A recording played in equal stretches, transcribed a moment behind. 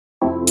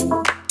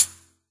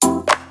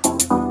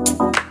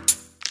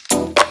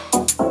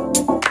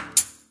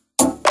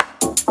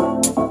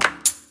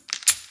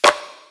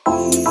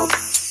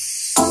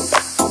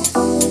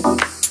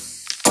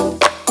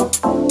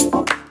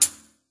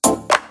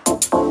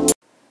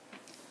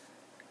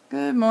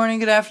Good morning,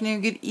 good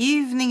afternoon, good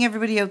evening,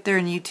 everybody out there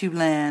in YouTube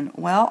land.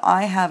 Well,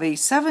 I have a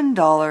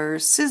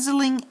 $7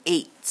 sizzling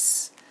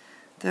 8s.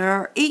 There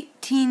are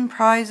 18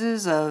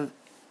 prizes of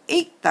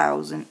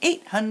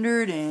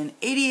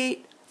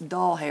 8,888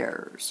 doll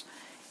hairs.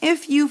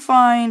 If you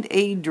find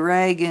a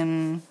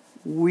dragon,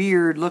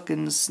 weird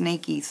looking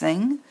snaky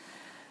thing,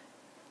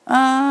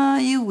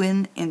 you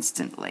win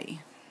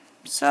instantly.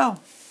 So,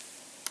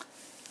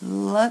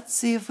 let's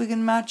see if we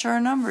can match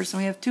our numbers.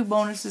 And we have two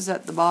bonuses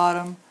at the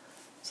bottom.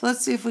 So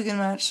let's see if we can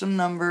match some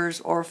numbers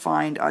or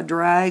find a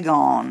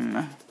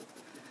dragon.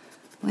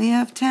 We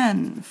have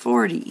 10,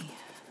 40,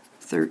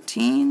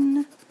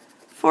 13,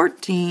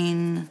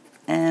 14,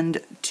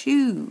 and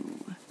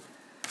 2.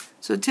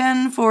 So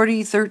 10,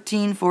 40,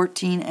 13,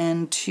 14,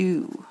 and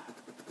 2.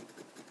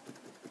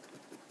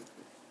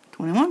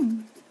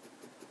 21,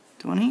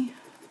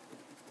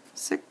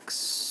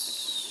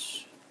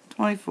 26,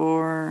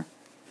 24,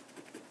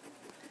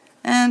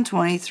 and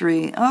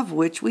 23, of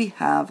which we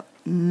have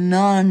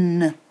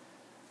none.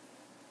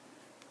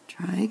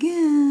 Try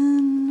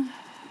again.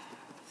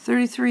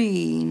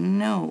 33,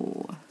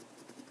 no.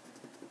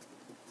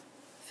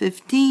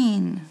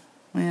 15,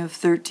 we have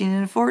 13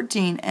 and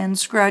 14, and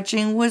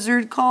Scratching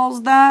Wizard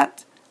calls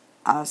that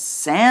a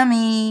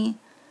Sammy.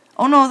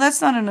 Oh no,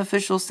 that's not an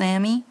official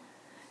Sammy.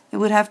 It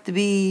would have to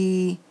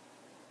be...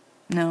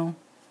 No,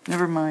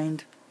 never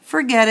mind.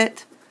 Forget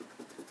it.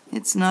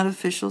 It's not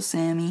official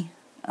Sammy.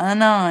 A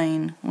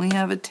 9, we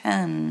have a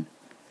 10.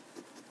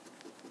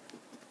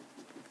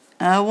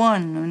 A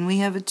 1, and we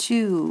have a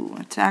 2.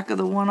 Attack of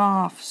the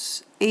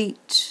one-offs.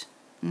 8,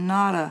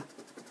 nada.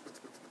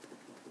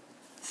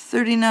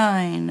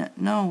 39,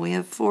 no, we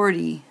have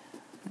 40.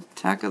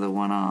 Attack of the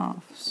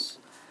one-offs.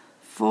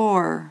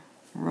 4,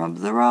 rub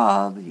the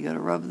rub. You gotta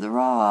rub the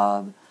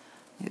rub.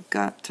 You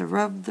got to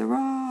rub the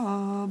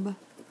rub.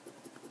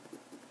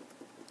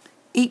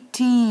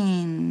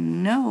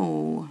 18,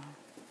 no.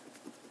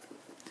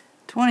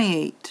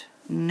 28,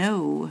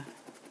 no.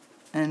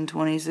 And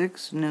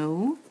 26,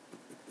 no.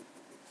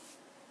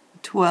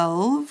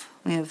 12,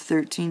 we have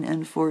 13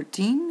 and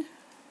 14.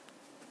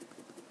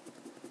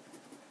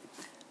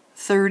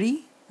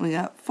 30, we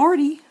got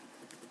 40.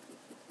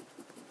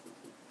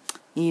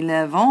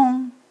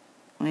 11,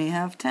 we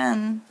have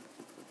 10.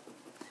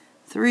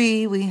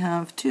 3, we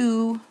have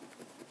 2.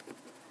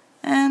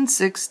 And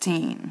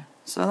 16.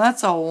 So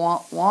that's a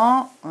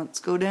wah-wah. Let's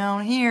go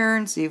down here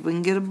and see if we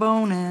can get a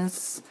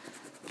bonus.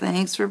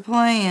 Thanks for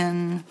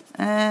playing,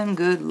 and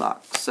good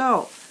luck.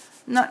 So,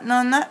 nothing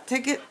on that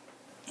ticket.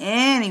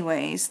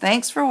 Anyways,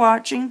 thanks for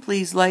watching.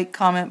 Please like,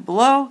 comment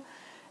below,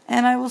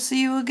 and I will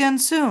see you again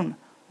soon.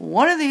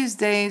 One of these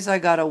days, I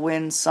gotta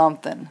win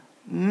something.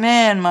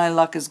 Man, my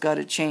luck has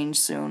gotta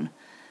change soon.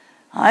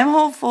 I'm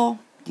hopeful.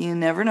 You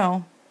never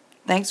know.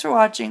 Thanks for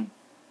watching.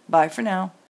 Bye for now.